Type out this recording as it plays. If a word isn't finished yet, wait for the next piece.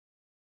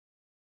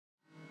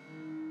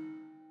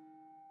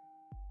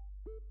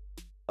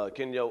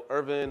Kenyo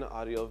Ervin,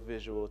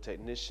 audiovisual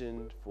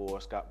technician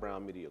for Scott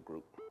Brown Media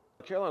Group.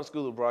 Carolina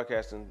School of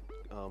Broadcasting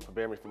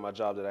prepared me for my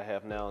job that I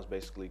have now. Is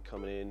basically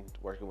coming in,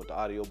 working with the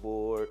audio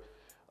board,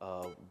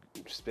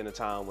 spending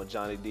time with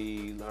Johnny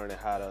D, learning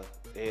how to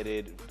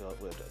edit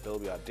with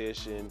Adobe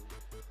Audition,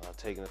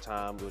 taking the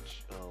time with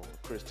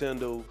Chris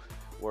Tyndall,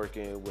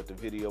 working with the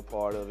video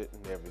part of it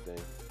and everything.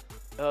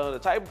 The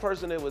type of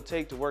person that would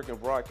take to work in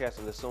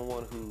broadcasting is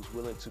someone who's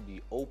willing to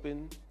be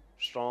open,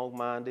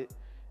 strong-minded,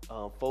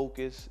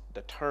 focused,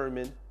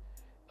 determined,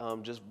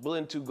 just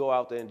willing to go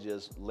out there and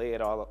just lay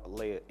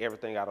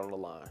everything out on the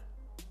line.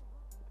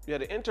 Yeah,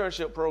 the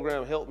internship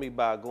program helped me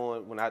by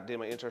when I did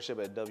my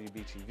internship at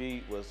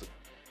WBTV, was to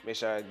make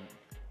sure I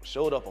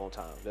showed up on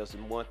time. That's the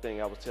one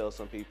thing I would tell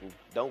some people: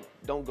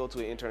 don't go to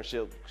an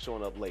internship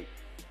showing up late.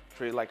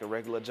 Treat it like a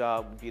regular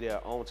job. Be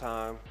there on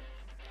time,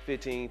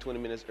 15, 20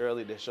 minutes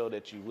early, to show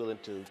that you're willing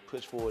to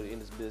push forward in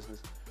this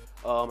business.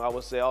 I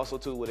would say also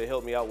too, what it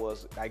helped me out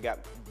was I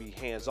got to be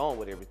hands-on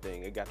with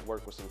everything. I got to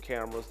work with some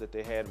cameras that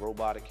they had,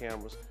 robotic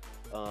cameras,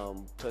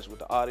 touch with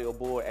the audio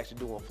board, actually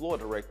doing floor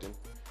directing,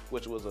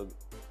 which was a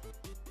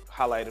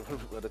highlight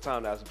of the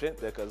time that I spent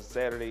there, because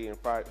Saturday and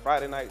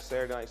Friday nights,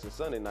 Saturday nights and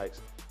Sunday nights,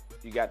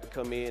 you got to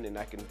come in and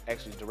I can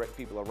actually direct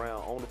people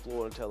around on the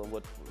floor and tell them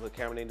what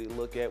camera they need to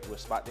look at, what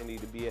spot they need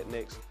to be at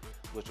next,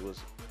 which was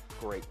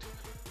great.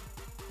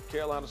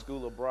 Carolina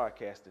School of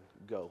Broadcasting,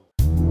 go.